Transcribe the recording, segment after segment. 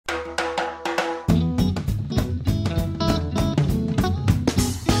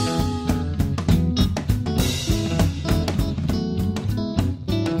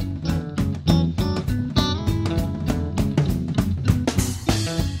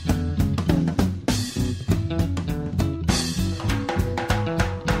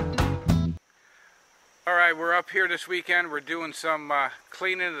we're up here this weekend. We're doing some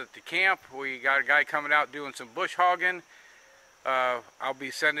cleaning at the camp. We got a guy coming out doing some bush hogging. I'll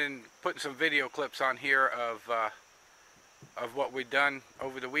be putting some video clips on here of what we've done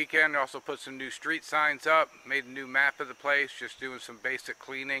over the weekend. Also put some new street signs up, made a new map of the place, just doing some basic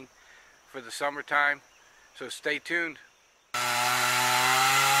cleaning for the summertime. So stay tuned.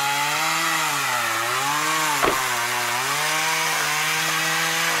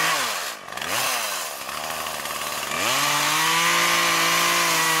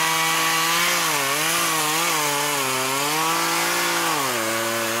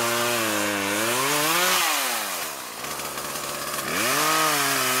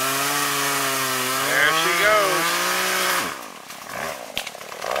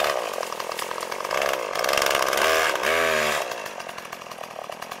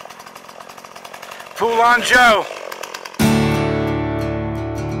 Fool on Joe.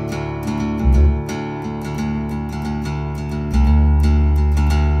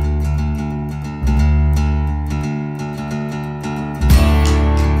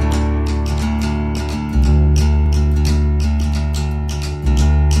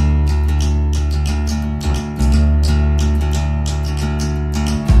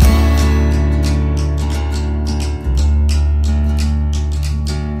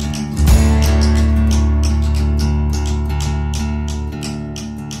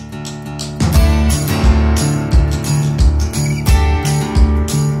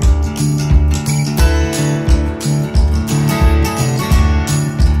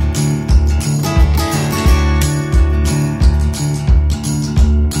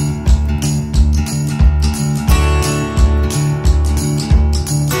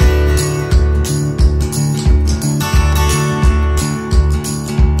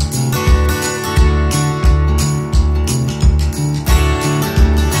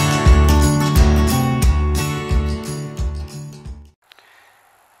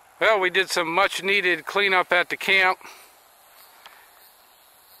 Well, we did some much needed cleanup at the camp.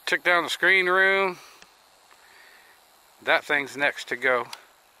 Took down the screen room. That thing's next to go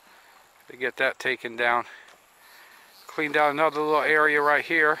to get that taken down. Cleaned out another little area right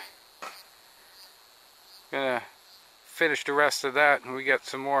here. Gonna finish the rest of that, and we got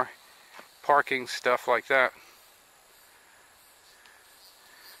some more parking stuff like that.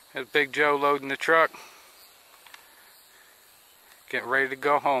 There's Big Joe loading the truck. Getting ready to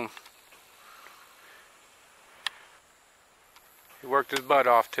go home. He worked his butt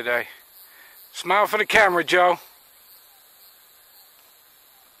off today. Smile for the camera, Joe.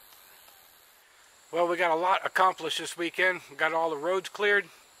 Well, we got a lot accomplished this weekend. We got all the roads cleared.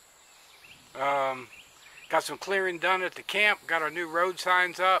 Got some clearing done at the camp. Got our new road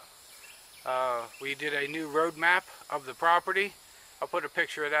signs up. We did a new road map of the property. I'll put a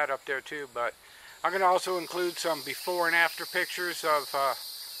picture of that up there too, but I'm going to also include some before and after pictures of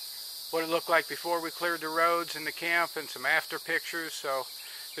what it looked like before we cleared the roads in the camp, and some after pictures. So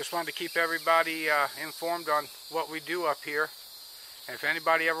just wanted to keep everybody informed on what we do up here. And if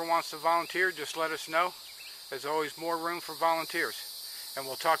anybody ever wants to volunteer, just let us know. There's always more room for volunteers. And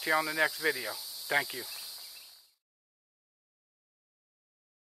we'll talk to you on the next video. Thank you.